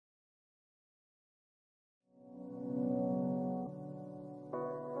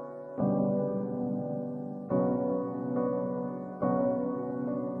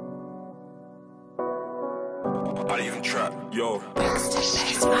iDontEvenTrap, yo.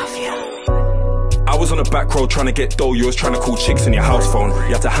 Mixtape mafia. I was on a back road trying to get dough, you was trying to call chicks in your house phone.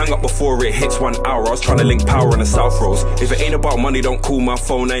 You had to hang up before it hits 1 hour, I was trying to link power on the South Roads. If it ain't about money, don't call my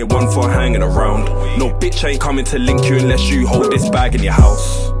phone, I ain't one for hanging around. No bitch ain't coming to link you unless you hold this bag in your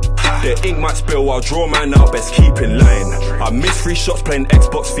house. The ink might spill, I'll draw mine out, best keep in line. I missed 3 shots playing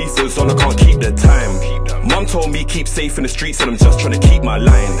Xbox, FIFA's on, I can't keep the time. Mum told me keep safe in the streets and I'm just trying to keep my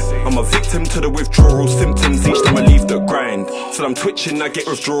line. I'm a victim to the withdrawal symptoms each time I leave the grind. So I'm twitching, I get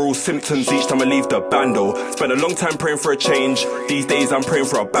withdrawal symptoms each time I leave the bando. Spent a long time praying for a change, these days I'm praying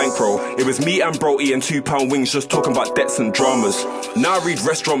for a bankroll. It was me and bro eating £2 wings, just talking about debts and dramas. Now I read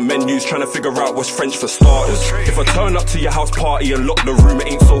restaurant menus, trying to figure out what's French for starters. If I turn up to your house party and lock the room, it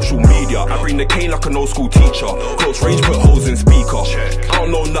ain't social media. I bring the cane like an old school teacher. Close range, put holes in speaker. I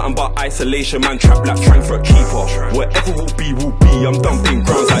don't know nothing but isolation, man, trap like Frankfurt keeper. Whatever will be, I'm dumping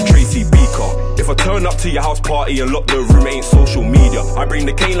grounds like Tracy Beaker. If I turn up to your house party and lock the room, it ain't social media. I bring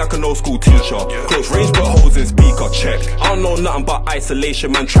the cane like an old school teacher. Close range, put holes in speaker, check. I don't know nothing but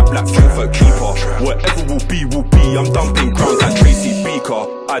isolation, man, trap like Frankfurt keeper. Whatever will be, I'm dumping grounds like Tracy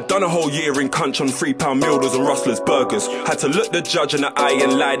Beaker. I'd done a whole year in Cunch on £3 meals and Rustlers burgers. Had to look the judge in the eye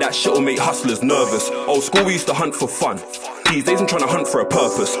and lie, that shit'll make hustlers nervous. Old school, we used to hunt for fun. These days I'm trying to hunt for a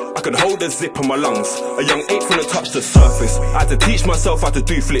purpose. I could hold a zip on my lungs. A young 8 when I touched the surface. I had to teach myself how to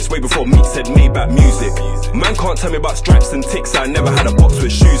do flips way before Meek said Maybach music. Man can't tell me about stripes and ticks, I never had a box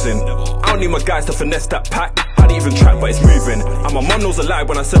with shoes in. I don't need my guys to finesse that pack. I didn't even trap, but it's moving. And my mum knows a lie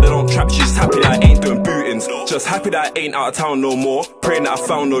when I said I don't trap. She's happy that I ain't doing bootings. Just happy that I ain't out of town no more. Praying that I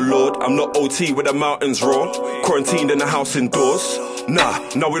found the Lord. I'm not OT with the mountains roar. Quarantined in the house indoors. Nah,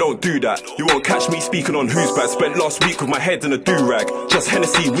 no we don't do that. You won't catch me speaking on Houseparty. Spent last week with my head in a do-rag. Just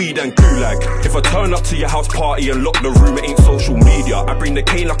Hennessy, weed and gulag. If I turn up to your house party and lock the room, it ain't social media. I bring the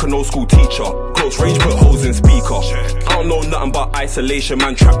cane like an old school teacher. Close range, put holes in speaker. I don't know nothing but isolation,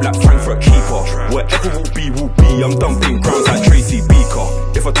 man, trap like Frankfurt keeper. Whatever will be, I'm dumping grounds like Tracy Beaker.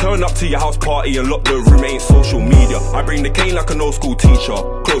 If I turn up to your house party and lock the room, it ain't social media. I bring the cane like an old school teacher.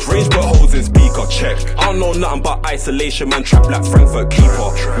 Close range, put holes in speaker, check. I don't know nothing but isolation, man, trap like Frankfurt keeper.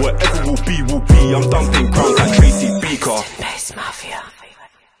 Whatever will be, I'm dumping grounds like Tracy Beaker. Mixtape mafia.